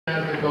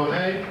Jasmine,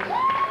 Bonet.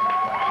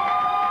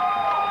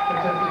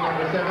 Contestant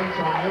number 7,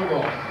 Sonia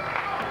Ross.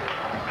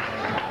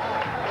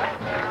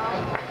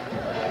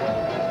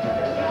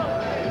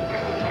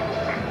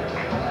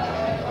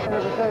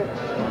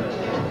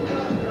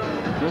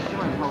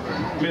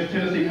 Miss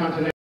Tennessee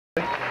Continental.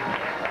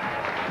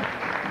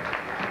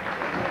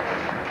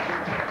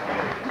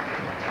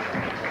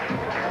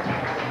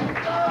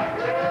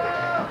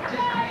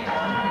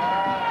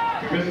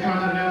 Miss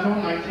Continental,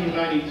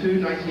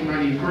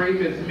 1992-1993,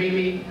 Miss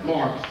Mimi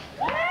Marks.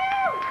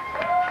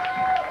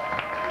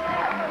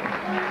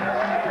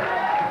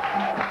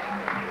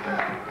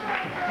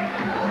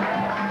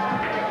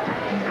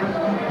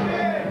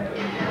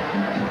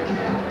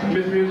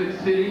 Miss Music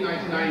City,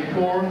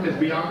 1994, Miss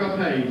Bianca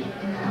Paige.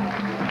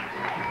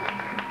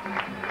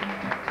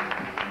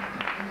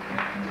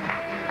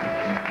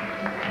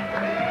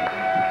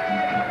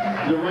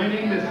 The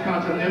reigning Miss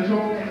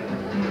Continental,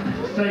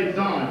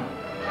 Cezanne.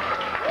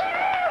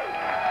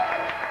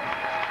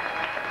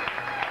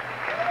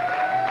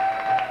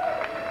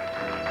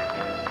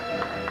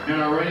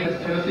 And our reigning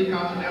Miss Tennessee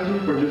Continental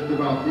for just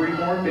about 3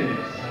 more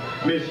minutes,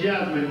 Miss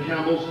Jasmine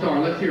Campbell Starr.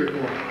 Let's hear it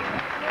for her.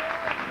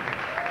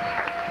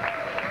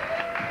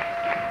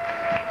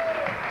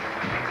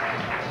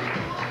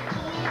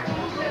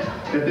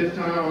 At this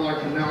time, I would like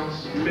to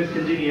announce Miss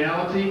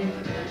Congeniality,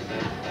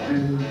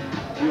 and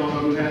you all know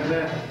who has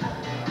that.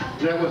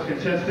 That was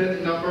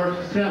contestant number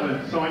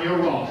 7, Sonia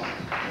Ross.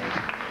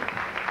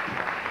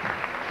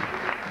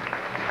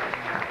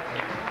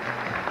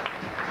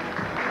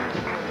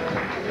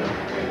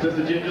 This is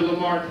the Ginger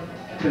Lamar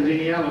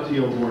Congeniality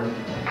Award.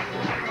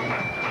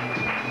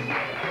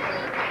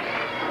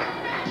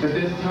 At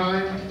this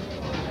time,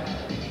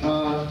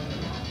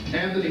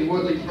 Anthony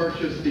Woodley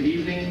purchased the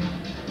Evening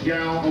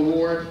Gown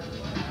Award.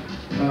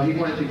 He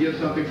wanted to give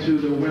something to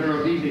the winner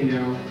of Evening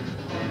Gown.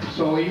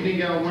 So Evening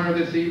Gown winner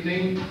this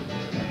evening,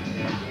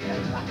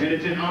 and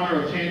it's in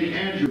honor of Tandy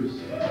Andrews.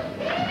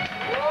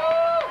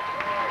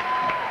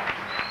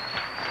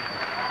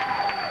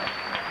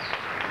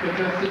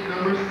 Contestant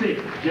number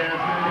 6,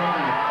 Jasmine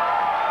Bonet.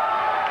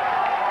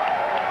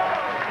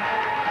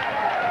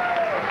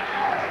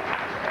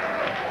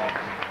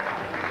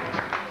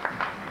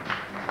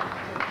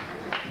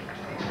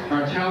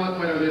 Our talent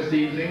winner this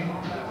evening,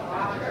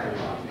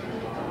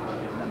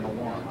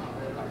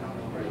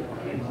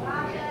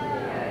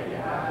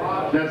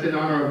 that's in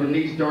honor of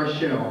Denise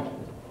Darshell.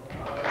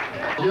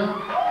 And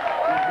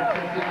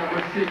contestant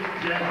number 6,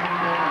 Jasmine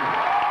Bonet.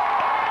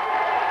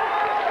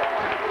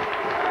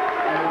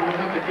 And we'll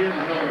have to get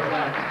another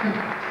plaque.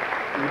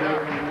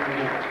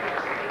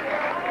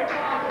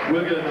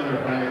 We'll get another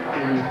plaque for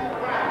you.